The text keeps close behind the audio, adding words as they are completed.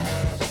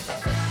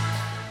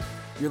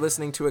You're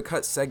listening to a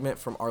cut segment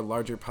from our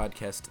larger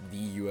podcast,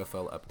 the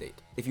UFL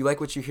Update. If you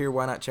like what you hear,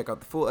 why not check out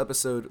the full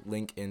episode,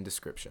 link in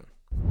description.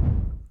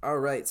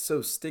 Alright,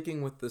 so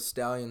sticking with the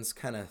Stallions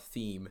kind of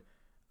theme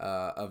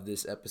of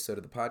this episode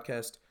of the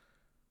podcast,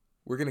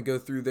 we're going to go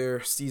through their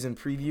season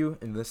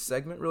preview in this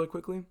segment really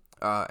quickly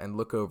and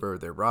look over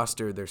their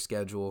roster, their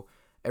schedule,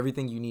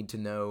 everything you need to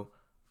know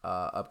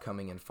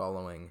upcoming and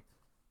following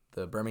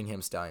the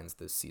Birmingham Stallions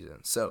this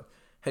season. So,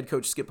 head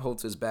coach Skip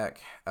Holtz is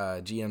back.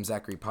 GM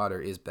Zachary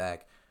Potter is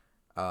back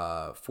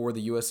for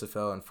the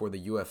USFL and for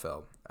the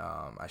UFL,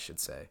 I should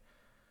say.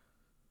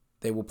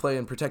 They will play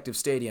in Protective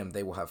Stadium.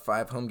 They will have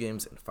 5 home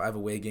games and 5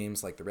 away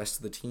games like the rest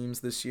of the teams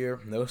this year.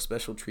 No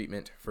special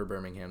treatment for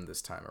Birmingham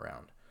this time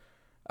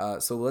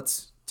around. So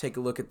let's take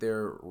a look at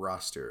their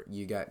roster.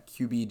 You got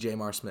QB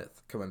Jamar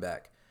Smith coming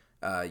back.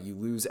 You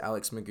lose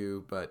Alex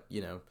Magoo, but,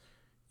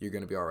 you're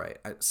going to be all right.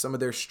 Some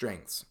of their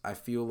strengths, I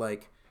feel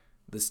like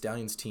the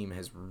Stallions team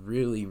has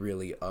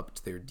really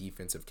upped their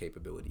defensive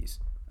capabilities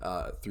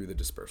through the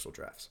dispersal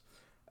drafts.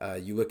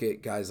 You look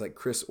at guys like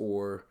Chris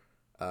Orr,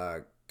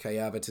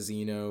 Kayava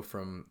Tizino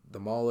from the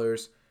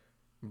Maulers.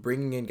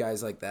 Bringing in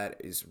guys like that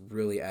is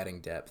really adding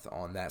depth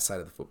on that side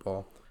of the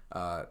football.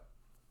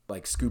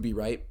 Like Scooby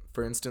Wright,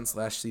 for instance,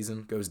 last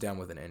season goes down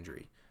with an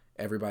injury.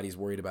 Everybody's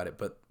worried about it,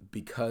 but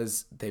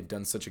because they've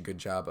done such a good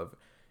job of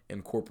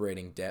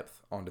incorporating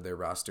depth onto their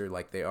roster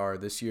like they are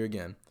this year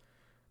again,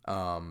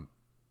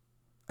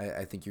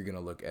 I think you're going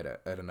to look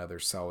at another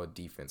solid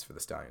defense for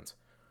the Stallions.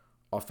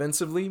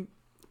 Offensively,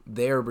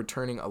 they are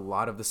returning a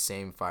lot of the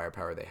same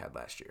firepower they had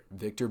last year.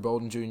 Victor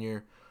Bolden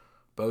Jr.,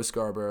 Bo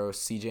Scarborough,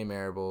 CJ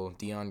Marable,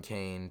 Deion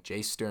Kane,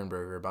 Jace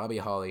Sternberger, Bobby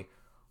Holly,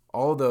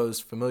 all those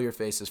familiar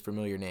faces,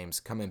 familiar names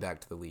coming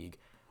back to the league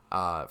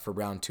for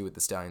round 2 at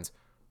the Stallions.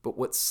 But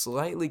what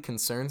slightly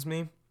concerns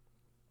me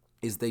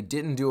is they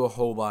didn't do a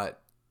whole lot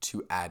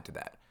to add to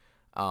that.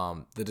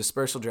 The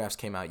dispersal drafts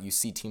came out. You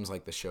see teams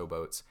like the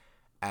Showboats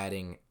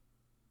adding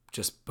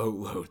just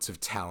boatloads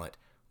of talent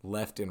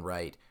left and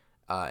right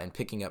and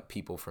picking up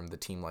people from the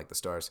team like the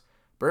Stars.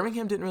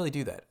 Birmingham didn't really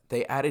do that.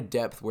 They added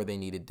depth where they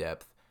needed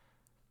depth.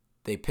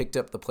 They picked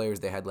up the players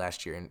they had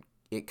last year, and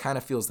it kind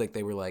of feels like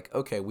they were like,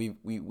 okay, we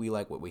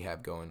like what we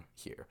have going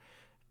here.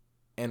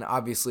 And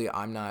obviously,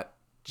 I'm not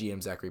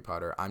GM Zachary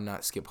Potter. I'm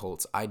not Skip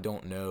Holtz. I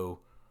don't know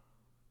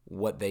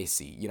what they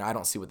see. I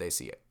don't see what they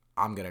see.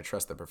 I'm going to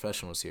trust the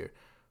professionals here.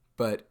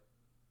 But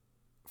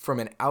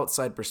from an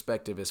outside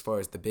perspective, as far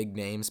as the big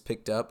names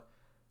picked up,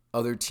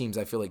 other teams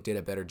I feel like did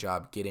a better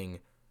job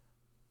getting,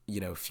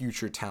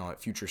 future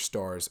talent, future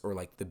stars, or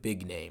like the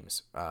big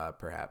names,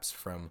 perhaps,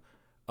 from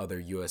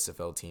other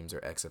USFL teams or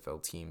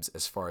XFL teams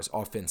as far as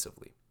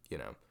offensively,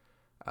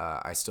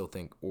 I still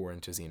think Orr and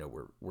Tizino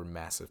were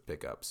massive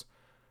pickups.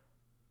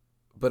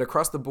 But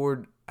across the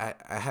board, I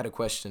had a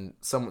question.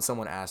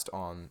 Someone asked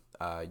on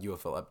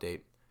UFL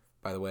Update.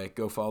 By the way,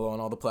 go follow on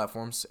all the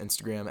platforms.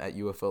 Instagram at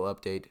UFL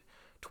Update.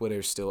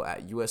 Twitter still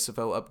at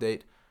USFL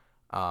Update.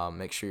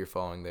 Make sure you're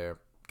following there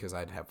because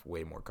I'd have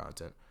way more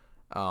content.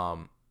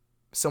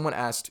 Someone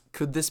asked,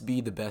 could this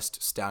be the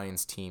best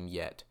Stallions team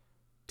yet,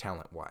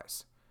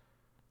 talent-wise?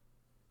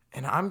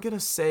 And I'm going to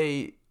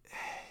say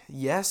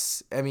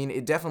yes. I mean,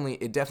 it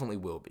definitely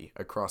will be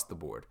across the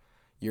board.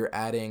 You're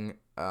adding,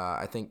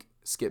 I think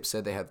Skip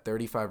said they had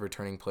 35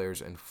 returning players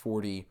and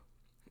 40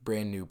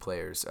 brand new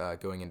players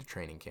going into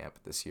training camp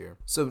this year.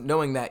 So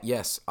knowing that,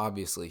 yes,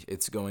 obviously,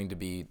 it's going to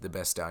be the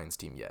best Stallions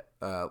team yet.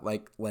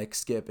 Like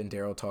Skip and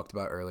Daryl talked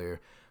about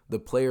earlier, the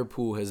player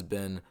pool is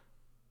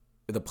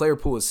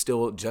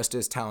still just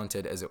as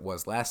talented as it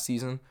was last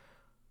season,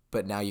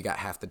 but now you got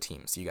half the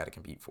teams you got to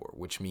compete for,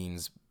 which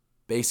means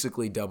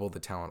basically double the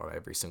talent on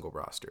every single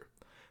roster.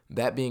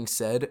 That being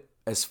said,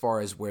 as far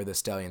as where the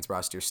Stallions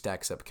roster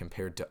stacks up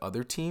compared to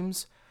other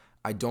teams,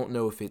 I don't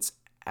know if it's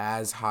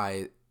as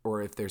high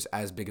or if there's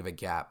as big of a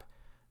gap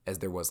as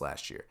there was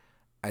last year.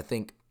 I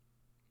think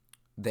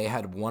they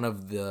had one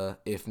of the,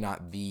 if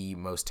not the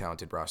most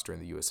talented roster in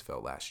the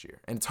USFL last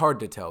year. And it's hard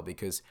to tell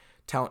because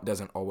talent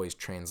doesn't always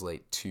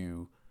translate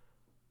to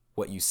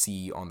what you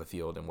see on the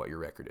field and what your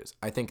record is.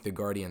 I think the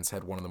Guardians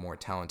had one of the more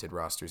talented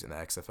rosters in the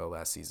XFL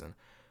last season,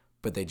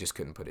 but they just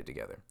couldn't put it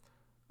together.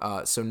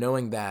 So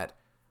knowing that,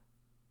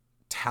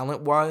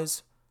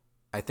 talent-wise,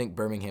 I think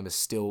Birmingham is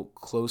still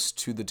close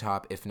to the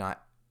top, if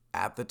not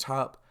at the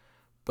top,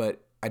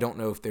 but I don't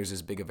know if there's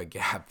as big of a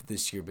gap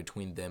this year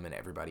between them and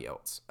everybody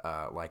else.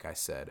 Like I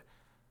said,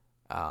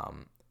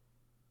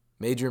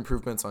 major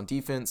improvements on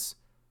defense.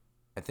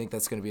 I think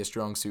that's going to be a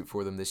strong suit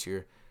for them this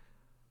year.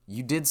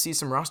 You did see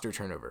some roster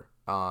turnover.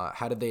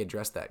 How did they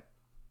address that?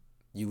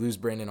 You lose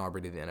Brandon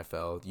Aubrey to the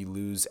NFL. You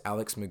lose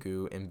Alex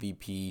Magoo,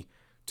 MVP,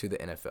 to the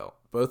NFL.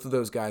 Both of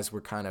those guys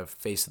were kind of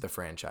face of the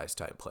franchise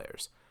type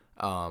players.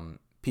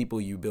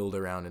 People you build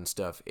around and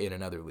stuff in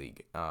another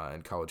league,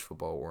 in college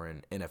football or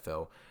in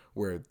NFL,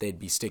 where they'd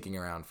be sticking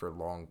around for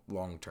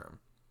long term.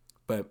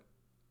 But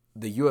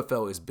the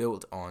UFL is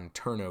built on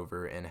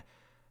turnover and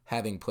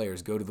having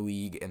players go to the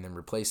league and then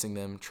replacing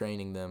them,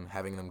 training them,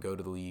 having them go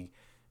to the league,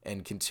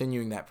 and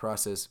continuing that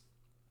process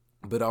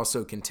but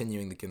also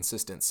continuing the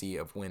consistency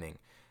of winning.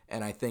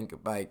 And I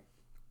think by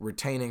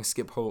retaining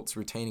Skip Holtz,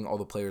 retaining all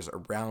the players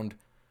around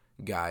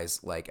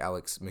guys like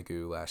Alex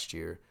Magoo last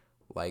year,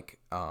 like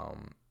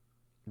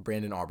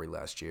Brandon Aubrey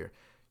last year,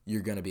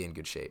 you're going to be in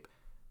good shape.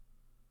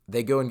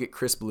 They go and get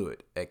Chris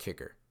Blewett at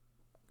kicker.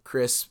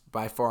 Chris,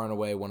 by far and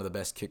away, one of the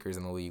best kickers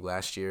in the league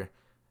last year.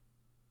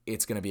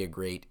 It's going to be a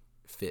great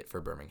fit for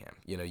Birmingham.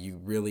 You know, you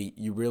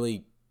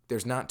really,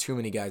 there's not too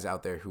many guys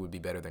out there who would be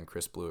better than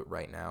Chris Blewett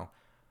right now.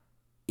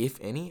 If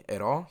any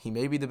at all, he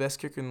may be the best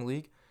kicker in the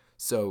league.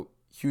 So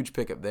huge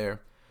pickup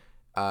there.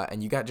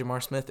 And you got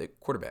Jamar Smith at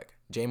quarterback.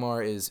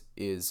 Jamar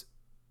is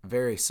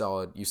very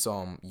solid. You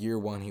saw him year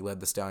one. He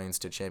led the Stallions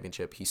to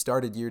championship. He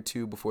started year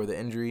two before the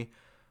injury,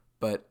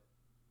 but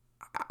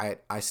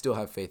I still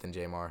have faith in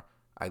Jamar.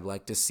 I'd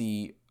like to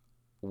see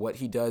what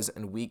he does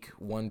in week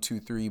 1, 2,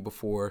 3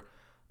 before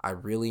I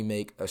really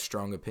make a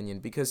strong opinion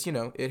because, you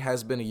know, it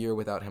has been a year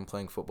without him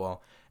playing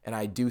football. And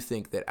I do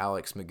think that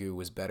Alex Magoo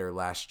was better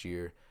last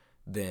year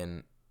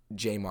than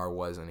Jamar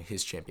was in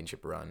his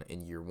championship run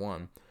in year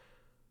one.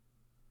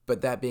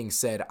 But that being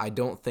said, I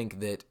don't think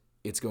that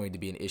it's going to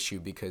be an issue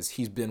because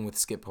he's been with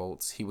Skip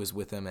Holtz. He was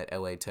with him at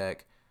LA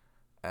Tech,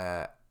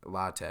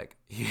 La Tech.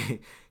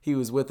 He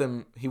was with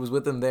him. He was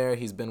with him there.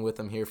 He's been with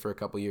him here for a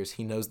couple years.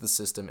 He knows the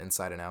system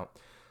inside and out.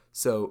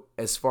 So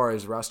as far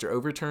as roster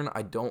overturn,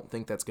 I don't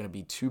think that's going to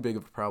be too big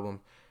of a problem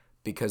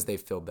because they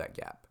filled that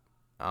gap.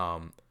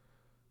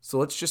 So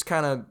let's just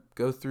kind of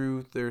go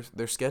through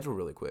their schedule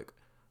really quick.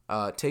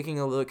 Taking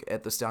a look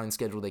at the Stallion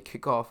schedule, they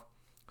kick off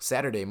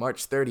Saturday,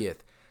 March 30th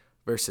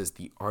versus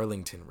the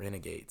Arlington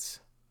Renegades.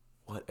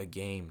 What a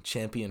game.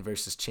 Champion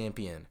versus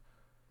champion.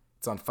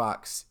 It's on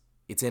Fox.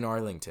 It's in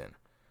Arlington.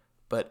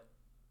 But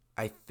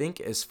I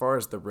think as far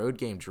as the road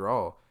game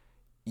draw,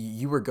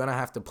 you were going to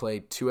have to play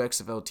 2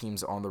 XFL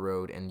teams on the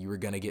road, and you were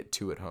going to get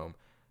 2 at home.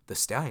 The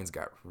Stallions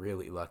got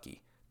really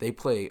lucky. They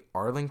play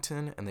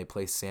Arlington and they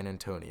play San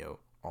Antonio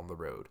on the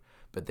road.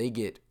 But they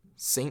get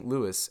St.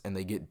 Louis and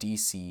they get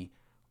DC,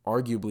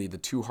 arguably the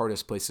 2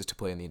 hardest places to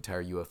play in the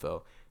entire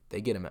UFL.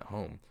 They get them at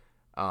home.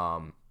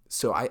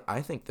 So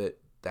I think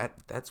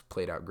that's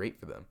played out great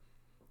for them.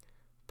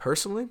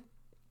 Personally,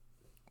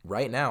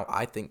 right now,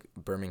 I think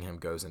Birmingham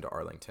goes into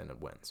Arlington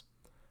and wins.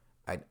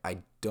 I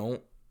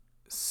don't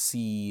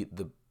see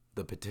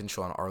the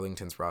potential on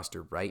Arlington's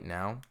roster right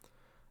now,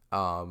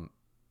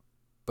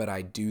 but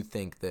I do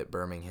think that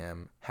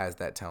Birmingham has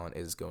that talent,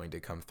 is going to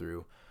come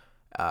through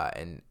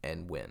and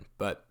win.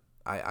 But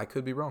I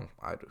could be wrong.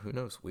 Who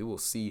knows? We will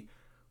see.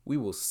 We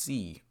will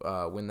see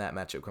when that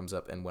matchup comes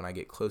up and when I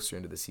get closer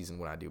into the season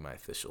when I do my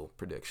official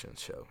prediction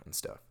show and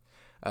stuff.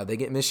 They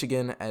get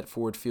Michigan at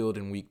Ford Field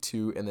in week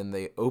 2, and then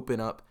they open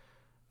up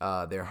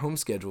their home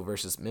schedule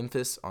versus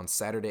Memphis on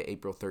Saturday,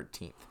 April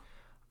 13th.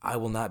 I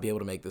will not be able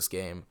to make this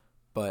game,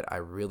 but I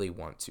really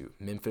want to.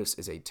 Memphis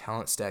is a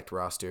talent-stacked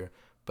roster,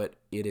 but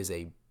it is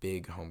a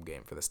big home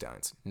game for the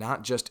Stallions.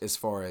 Not just as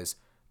far as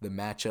the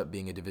matchup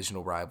being a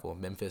divisional rival.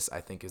 Memphis, I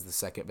think, is the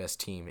second best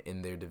team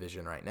in their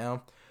division right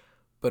now,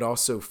 but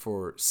also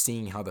for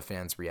seeing how the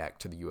fans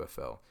react to the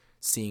UFL,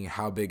 seeing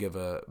how big of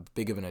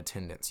an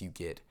attendance you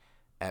get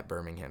at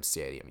Birmingham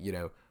Stadium. You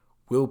know,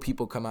 will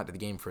people come out to the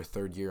game for a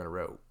third year in a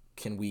row?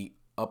 Can we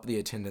up the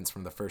attendance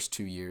from the first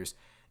 2 years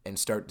and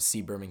start to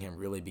see Birmingham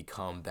really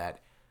become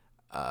that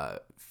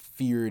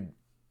feared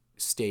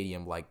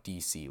stadium like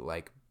DC,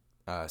 like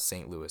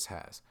St. Louis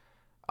has?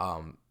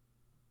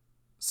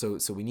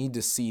 So we need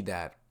to see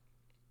that,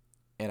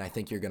 and I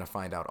think you're going to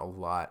find out a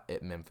lot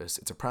at Memphis.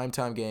 It's a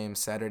primetime game,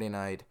 Saturday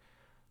night,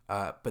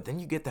 but then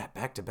you get that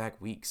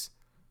back-to-back weeks.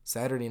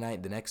 Saturday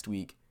night, the next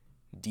week,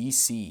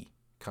 DC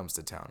comes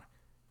to town.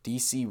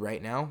 DC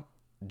right now,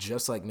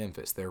 just like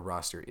Memphis, their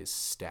roster is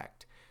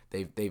stacked.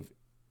 They've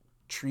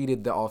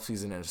treated the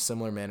offseason in a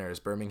similar manner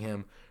as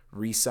Birmingham,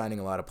 re-signing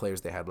a lot of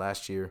players they had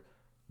last year.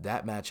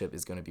 That matchup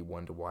is going to be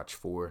one to watch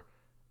for,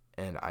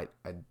 and I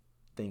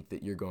think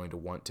that you're going to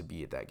want to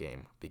be at that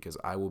game because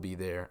I will be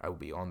there. I will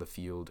be on the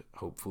field,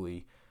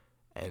 hopefully,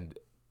 and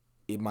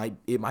it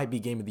might be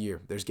game of the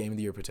year. There's game of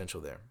the year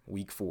potential there.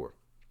 Week 4.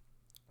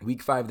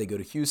 Week 5, they go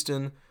to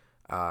Houston.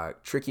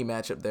 Tricky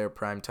matchup there,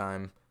 prime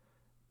time.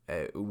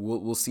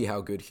 We'll see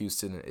how good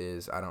Houston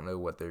is. I don't know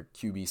what their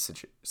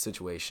QB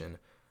situation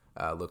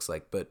looks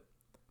like, but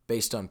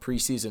based on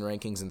preseason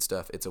rankings and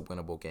stuff, it's a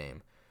winnable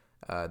game.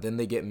 Then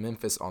they get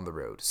Memphis on the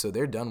road. So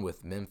they're done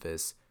with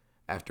Memphis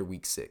after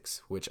week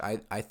 6, which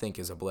I think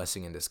is a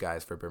blessing in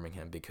disguise for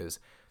Birmingham because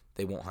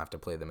they won't have to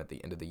play them at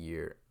the end of the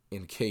year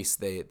in case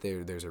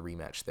there's a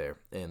rematch there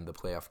in the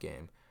playoff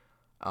game.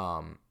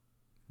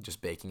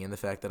 Just baking in the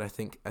fact that I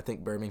think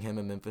Birmingham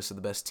and Memphis are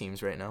the best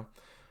teams right now.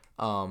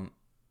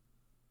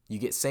 You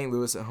get St.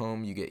 Louis at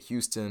home, you get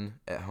Houston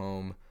at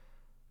home,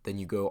 then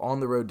you go on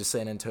the road to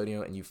San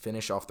Antonio and you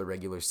finish off the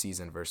regular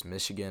season versus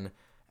Michigan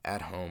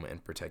at home in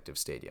Protective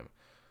Stadium.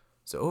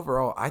 So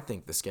overall, I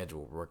think the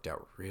schedule worked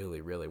out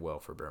really, really well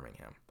for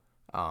Birmingham.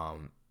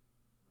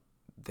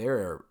 There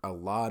are a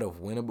lot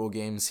of winnable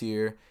games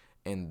here,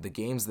 and the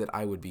games that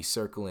I would be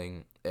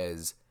circling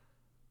as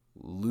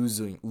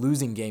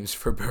losing games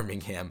for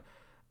Birmingham,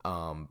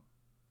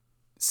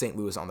 St.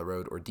 Louis on the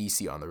road, or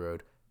DC on the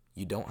road,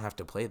 you don't have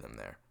to play them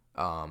there.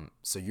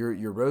 So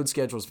your road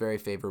schedule is very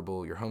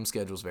favorable. Your home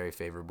schedule is very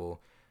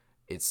favorable.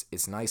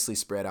 It's nicely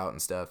spread out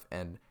and stuff.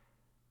 And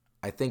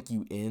I think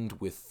you end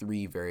with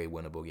 3 very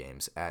winnable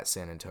games at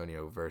San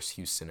Antonio versus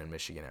Houston and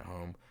Michigan at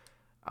home.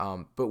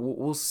 But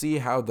we'll see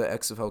how the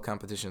XFL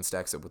competition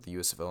stacks up with the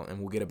USFL, and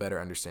we'll get a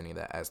better understanding of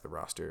that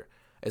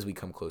as we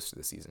come close to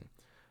the season.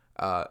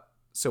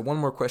 So one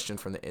more question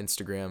from the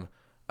Instagram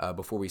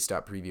before we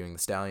stop previewing the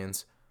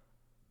Stallions.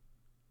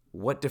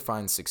 What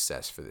defines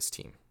success for this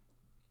team?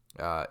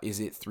 Is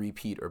it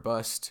three-peat or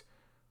bust?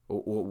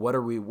 What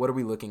are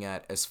we looking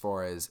at as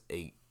far as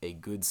a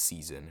good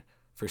season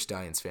for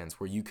Stallions fans,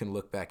 where you can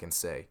look back and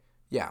say,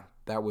 yeah,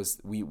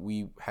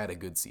 we had a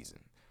good season?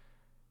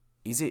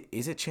 Is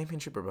it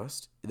championship or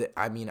bust?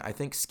 I mean, I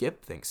think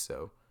Skip thinks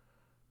so,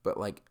 but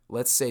like,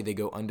 let's say they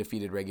go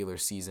undefeated regular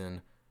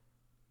season,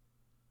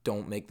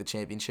 don't make the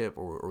championship,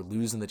 or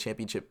lose in the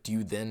championship. Do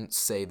you then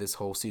say this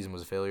whole season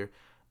was a failure?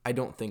 I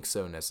don't think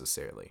so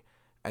necessarily.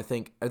 I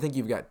think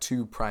you've got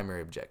 2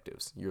 primary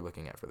objectives you're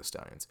looking at for the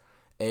Stallions.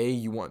 A,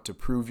 you want to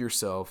prove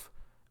yourself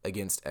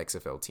against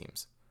XFL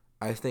teams.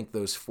 I think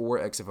those 4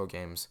 XFL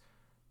games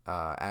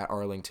at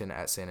Arlington,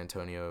 at San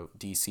Antonio,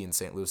 DC, and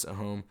St. Louis at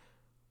home,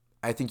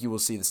 I think you will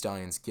see the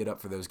Stallions get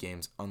up for those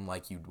games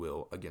unlike you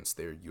will against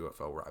their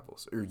UFL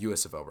rivals or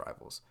USFL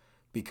rivals,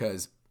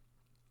 because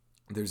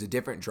there's a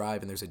different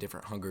drive and there's a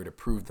different hunger to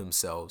prove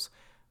themselves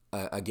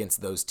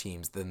against those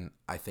teams than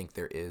I think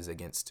there is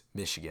against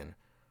Michigan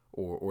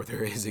or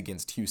there is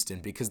against Houston,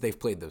 because they've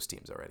played those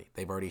teams already.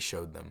 They've already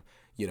showed them,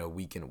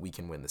 we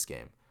can win this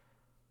game.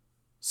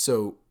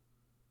 So,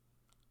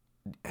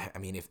 I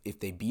mean, if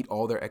they beat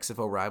all their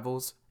XFL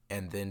rivals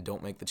and then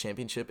don't make the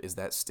championship, is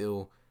that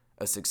still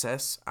a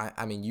success?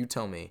 I mean, you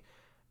tell me.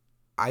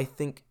 I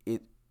think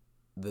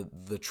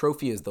the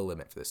trophy is the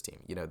limit for this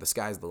team. The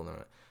sky's the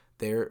limit.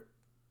 They're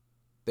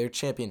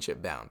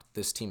championship bound.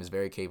 This team is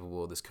very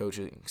capable. This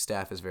coaching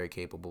staff is very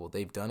capable.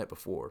 They've done it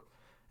before,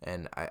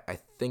 and I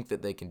think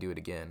that they can do it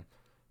again.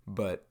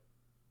 But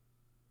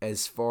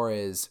as far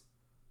as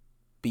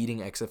beating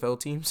XFL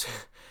teams,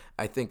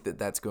 I think that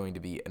that's going to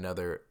be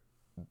another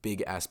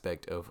big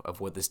aspect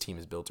of what this team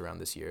is built around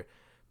this year,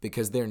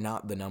 because they're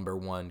not the number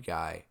 1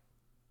 guy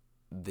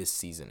this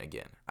season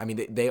again. I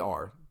mean, they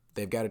are.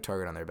 They've got a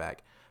target on their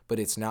back, but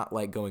it's not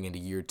like going into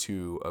year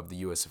 2 of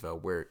the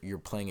USFL where you're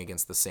playing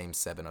against the same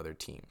 7 other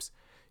teams.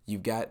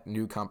 You've got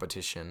new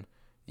competition.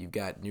 You've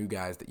got new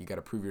guys that you got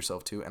to prove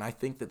yourself to, and I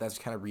think that that's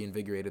kind of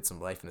reinvigorated some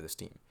life into this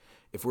team.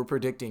 If we're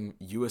predicting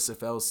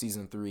USFL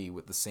Season 3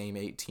 with the same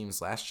 8 teams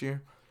last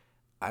year,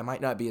 I might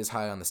not be as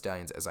high on the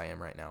Stallions as I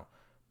am right now.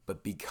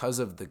 But because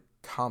of the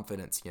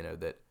confidence,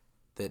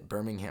 that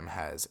Birmingham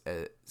has,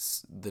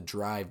 the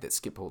drive that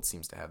Skip Holtz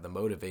seems to have, the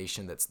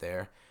motivation that's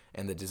there,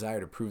 and the desire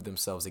to prove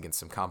themselves against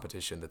some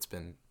competition that's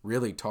been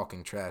really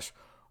talking trash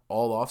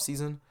all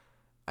offseason,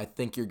 I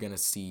think you're going to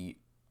see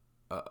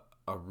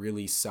a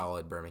really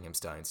solid Birmingham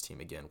Stallions team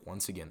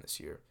once again this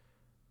year.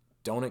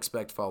 Don't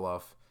expect fall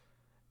off,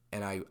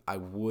 and I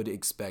would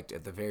expect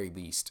at the very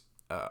least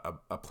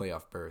a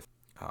playoff berth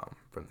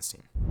from this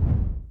team.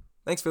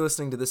 Thanks for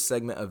listening to this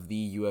segment of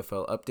the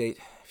UFL Update.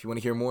 If you want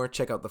to hear more,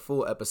 check out the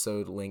full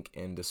episode, link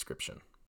in description.